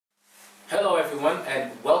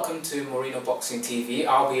welcome to Moreno Boxing TV.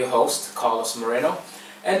 I'll be your host, Carlos Moreno,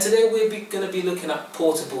 and today we're going to be looking at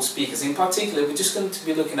portable speakers. In particular, we're just going to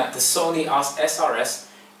be looking at the Sony SRS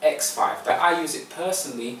X5. That I use it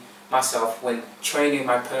personally myself when training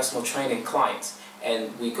my personal training clients,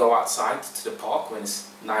 and we go outside to the park when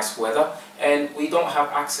it's nice weather and we don't have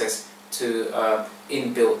access to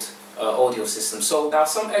inbuilt audio system. So now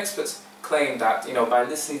some experts claim that by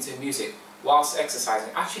listening to music whilst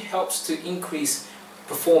exercising actually helps to increase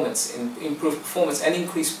performance, improve performance and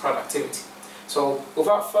increase productivity. So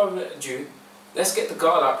without further ado, let's get the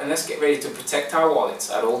guard up and let's get ready to protect our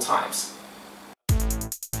wallets at all times.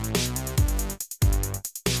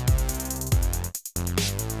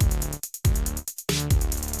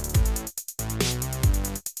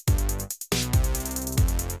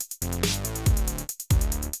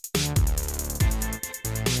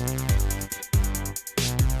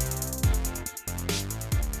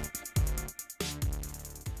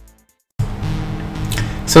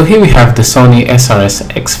 So here we have the Sony SRS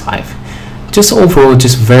X5. Just overall,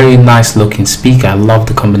 just very nice looking speaker. I love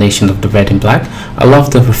the combination of the red and black. I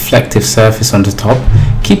love the reflective surface on the top.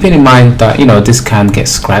 Keeping in mind that this can get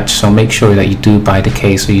scratched, so make sure that you do buy the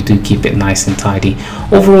case or you do keep it nice and tidy.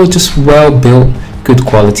 Overall, just well built, good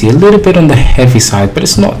quality. A little bit on the heavy side, but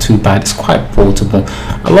it's not too bad. It's quite portable.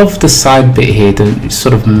 I love the side bit here, the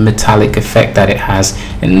sort of metallic effect that it has,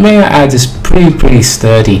 and may I add, it's pretty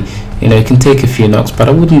sturdy. It can take a few knocks, but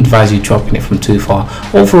I wouldn't advise you dropping it from too far.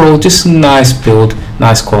 Overall, just nice build,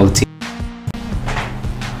 nice quality.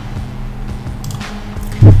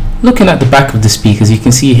 Looking at the back of the speakers, you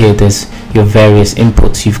can see here there's your various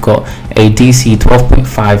inputs. You've got a DC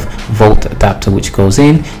 12.5 volt adapter which goes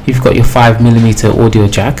in. You've got your 5mm audio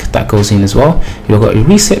jack that goes in as well. You've got your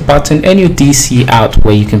reset button and your DC out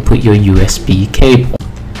where you can put your USB cable.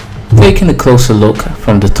 Taking a closer look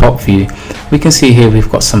from the top view, we can see here we've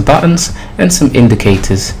got some buttons and some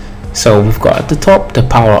indicators. So we've got at the top the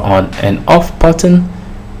power on and off button.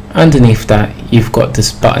 Underneath that you've got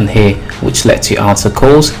this button here which lets you answer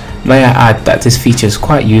calls. May I add that this feature is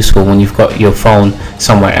quite useful when you've got your phone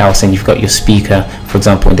somewhere else and you've got your speaker, for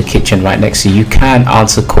example in the kitchen right next to you. You can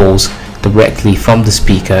answer calls directly from the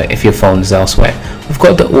speaker if your phone is elsewhere. We've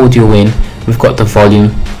got the audio in, we've got the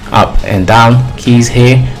volume up and down keys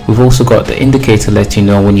here. We've also got the indicator letting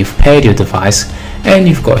you know when you've paired your device, and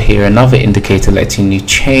you've got here another indicator letting you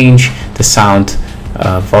change the sound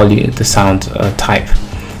volume, the sound type.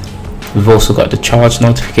 We've also got the charge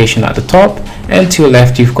notification at the top, and to your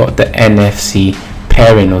left you've got the NFC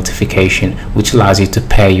pairing notification which allows you to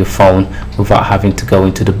pair your phone without having to go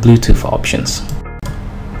into the Bluetooth options.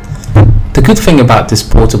 The good thing about this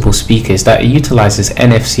portable speaker is that it utilizes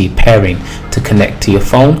NFC pairing to connect to your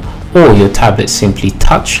phone or your tablet. Simply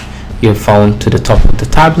touch your phone to the top of the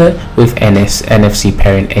tablet with NFC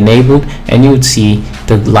pairing enabled, and you would see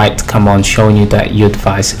the light come on showing you that your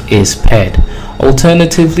device is paired.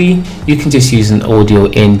 Alternatively, you can just use an audio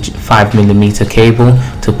in 5mm cable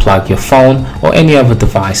to plug your phone or any other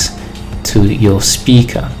device to your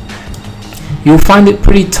speaker. You'll find it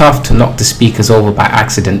pretty tough to knock the speakers over by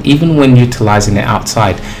accident, even when utilizing it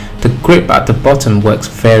outside. The grip at the bottom works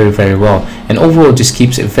very well, and overall just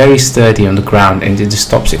keeps it very sturdy on the ground, and it just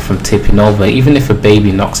stops it from tipping over even if a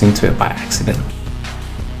baby knocks into it by accident.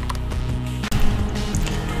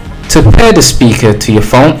 To pair the speaker to your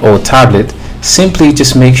phone or tablet, simply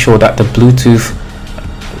just make sure that the Bluetooth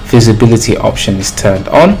visibility option is turned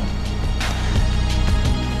on,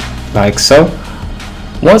 like so.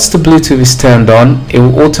 Once the Bluetooth is turned on, it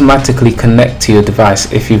will automatically connect to your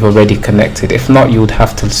device if you've already connected. If not, you would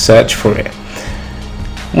have to search for it.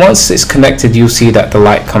 Once it's connected, you'll see that the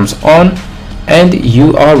light comes on and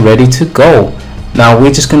you are ready to go. Now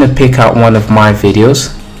we're just going to pick out one of my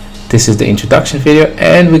videos. This is the introduction video,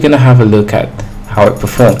 and we're going to have a look at how it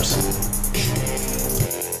performs.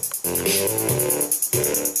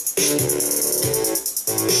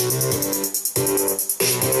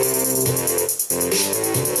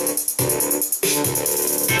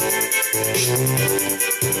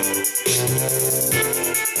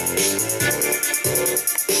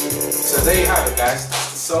 So there you have it, guys.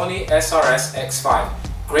 Sony SRS X5.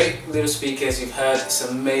 Great little speakers. You've heard it's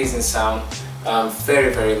amazing sound.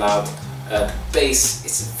 Very loud. The bass,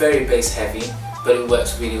 it's very bass heavy, but it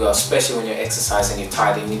works really well, especially when you're exercising, you're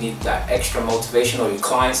tired and you need that extra motivation, or your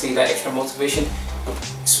clients need that extra motivation.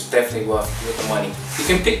 It's definitely worth the money. You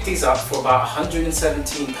can pick these up for about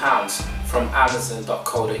 £117 from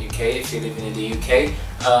Amazon.co.uk if you're living in the UK,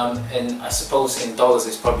 and I suppose in dollars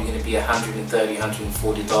it's probably going to be $130,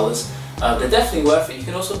 $140. They're definitely worth it. You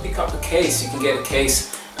can also pick up a case. You can get a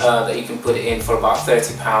case that you can put it in for about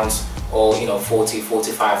 £30 or you know, $40,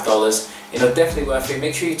 $45. You know, definitely worth it.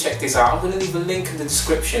 Make sure you check this out. I'm going to leave a link in the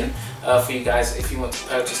description for you guys if you want to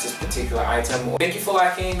purchase this particular item. Thank you for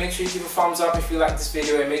liking. Make sure you give a thumbs up if you like this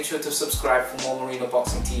video, and make sure to subscribe for more Moreno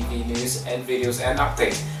Boxing TV news and videos and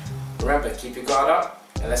updates. Remember, keep your guard up,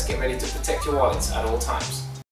 and let's get ready to protect your wallets at all times.